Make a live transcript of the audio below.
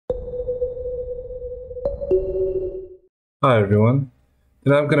Hi everyone,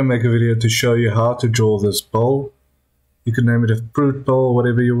 today I'm going to make a video to show you how to draw this bowl. You can name it a fruit bowl,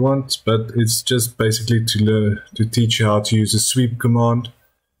 whatever you want, but it's just basically to teach you how to use the sweep command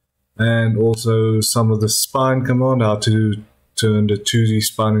and also some of the spine command, how to turn the 2D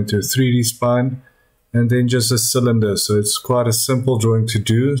spine into a 3D spine, and then just a cylinder. So it's quite a simple drawing to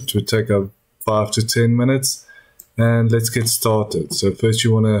do. It would take up 5 to 10 minutes, and let's get started. So first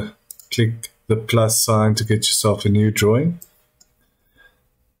you want to click the plus sign to get yourself a new drawing,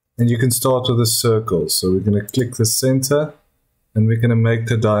 and you can start with a circle. So we're going to click the center and we're going to make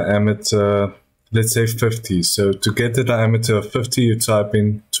the diameter, let's say 50. So to get the diameter of 50, you type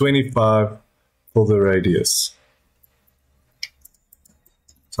in 25 for the radius.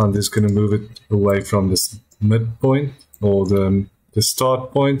 So I'm just going to move it away from this midpoint or the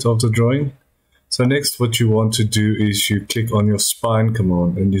start point of the drawing. So next what you want to do is you click on your spine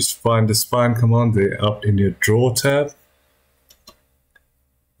command, and you find the spine command there up in your draw tab.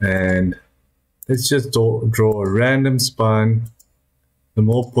 And let's just draw a random spine. The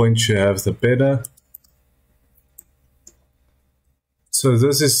more points you have, the better. So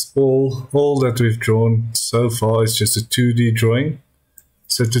this is all that we've drawn so far. It's just a 2D drawing.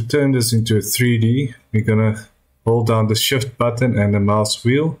 So to turn this into a 3D, we're going to hold down the shift button and the mouse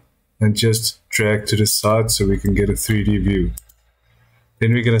wheel and just drag to the side so we can get a 3D view.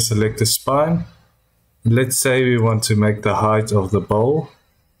 Then we're going to select the spine. Let's say we want to make the height of the bowl.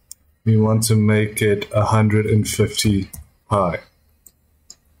 We want to make it 150 high.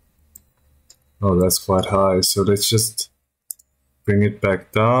 Oh, that's quite high. So let's just bring it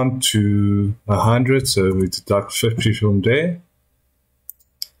back down to 100. So we deduct 50 from there.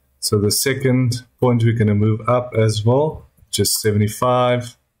 So the second point we're going to move up as well, just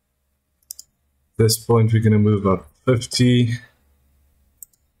 75. This point we're going to move up 50.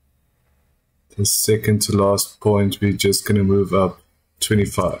 The second to last point we're just going to move up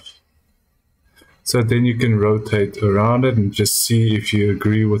 25. So then you can rotate around it and just see if you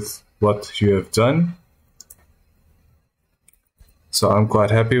agree with what you have done. So I'm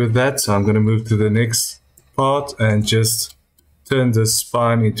quite happy with that. So I'm going to move to the next part and just turn the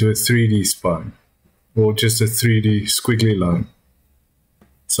spine into a 3D spine, or just a 3D squiggly line.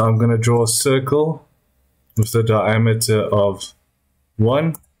 So I'm going to draw a circle with the diameter of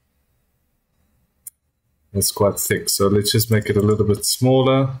 1. That's quite thick, so let's just make it a little bit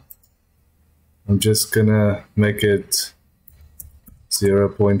smaller. I'm just going to make it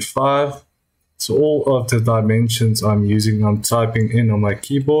 0.5. So all of the dimensions I'm typing in on my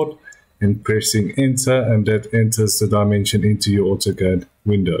keyboard and pressing enter, and that enters the dimension into your AutoCAD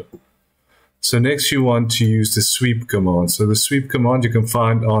window. So next you want to use the sweep command. So the sweep command you can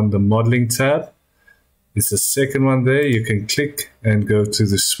find on the modeling tab. It's the second one there. You can click and go to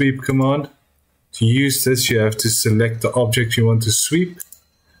the sweep command. To use this, you have to select the object you want to sweep.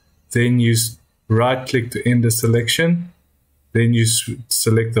 Then you right click to end the selection. Then you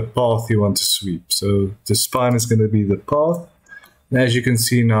select the path you want to sweep. So the spine is going to be the path. And as you can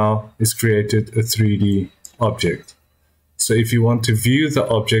see now, it's created a 3D object. So if you want to view the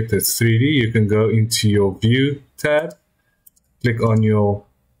object that's 3D, you can go into your View tab, click on your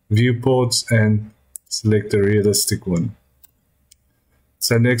viewports and select the realistic one.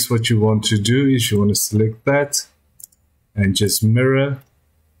 So next what you want to do is you want to select that and just mirror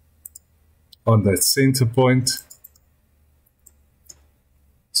on that center point.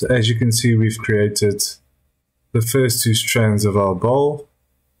 So as you can see, we've created the first 2 strands of our bowl.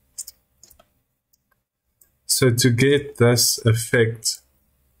 So to get this effect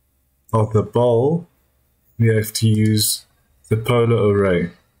of the bowl, we have to use the polar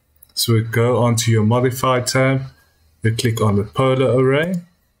array. So we go onto your modify tab, you click on the polar array,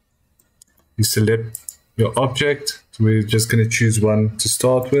 you select your object. So we're just going to choose one to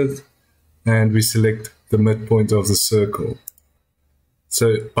start with, and we select the midpoint of the circle.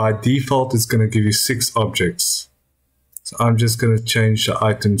 So by default, it's going to give you 6 objects. So I'm just going to change the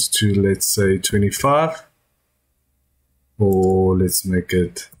items to, let's say, 25. Or let's make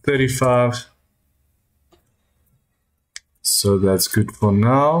it 35. So that's good for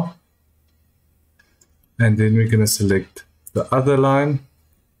now. And then we're going to select the other line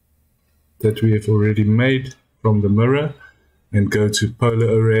that we have already made from the mirror and go to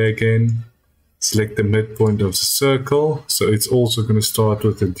polar array again. Select the midpoint of the circle. So it's also going to start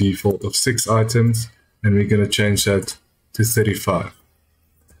with the default of 6 items, and we're going to change that to 35.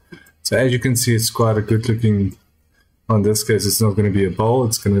 So as you can see, it's quite a good looking, in this case it's not going to be a bowl,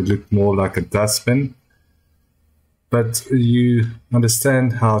 it's going to look more like a dustbin. But you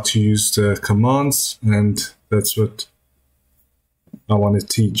understand how to use the commands, and that's what I want to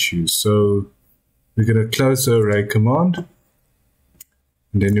teach you. So We're going to close the array command.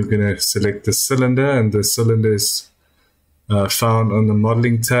 And then you're going to select the cylinder, and the cylinder is found on the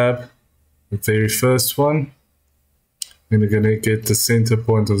modeling tab, the very first one. Then we're going to get the center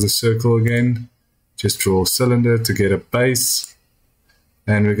point of the circle again. Just draw a cylinder to get a base.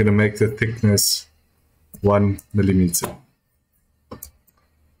 And we're going to make the thickness 1 millimeter.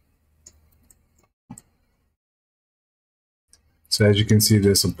 So as you can see,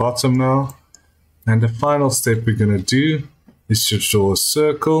 there's a bottom now. And the final step we're going to do is to draw a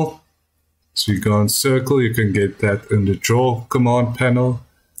circle. So you go on circle, you can get that in the draw command panel.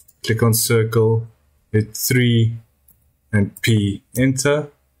 Click on circle, hit 3 and P, enter.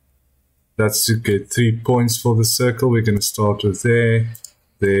 That's to get 3 points for the circle. We're going to start with there,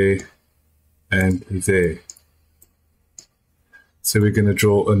 there, and there. So we're going to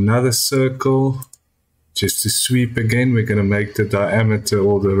draw another circle. Just to sweep again, we're going to make the diameter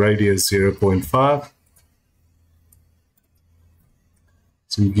or the radius 0.5.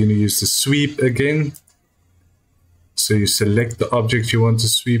 So you're going to use the sweep again. So you select the object you want to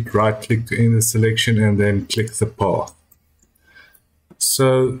sweep, right click to end the selection, and then click the path.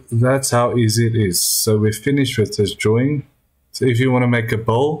 So that's how easy it is. So we're finished with this drawing. So if you want to make a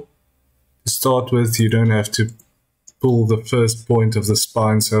bowl, to start with, you don't have to pull the first point of the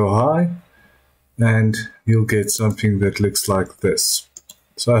spine so high, and you'll get something that looks like this.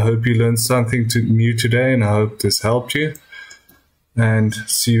 So I hope you learned something new today, and I hope this helped you. And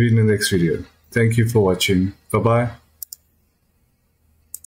see you in the next video. Thank you for watching. Bye-bye.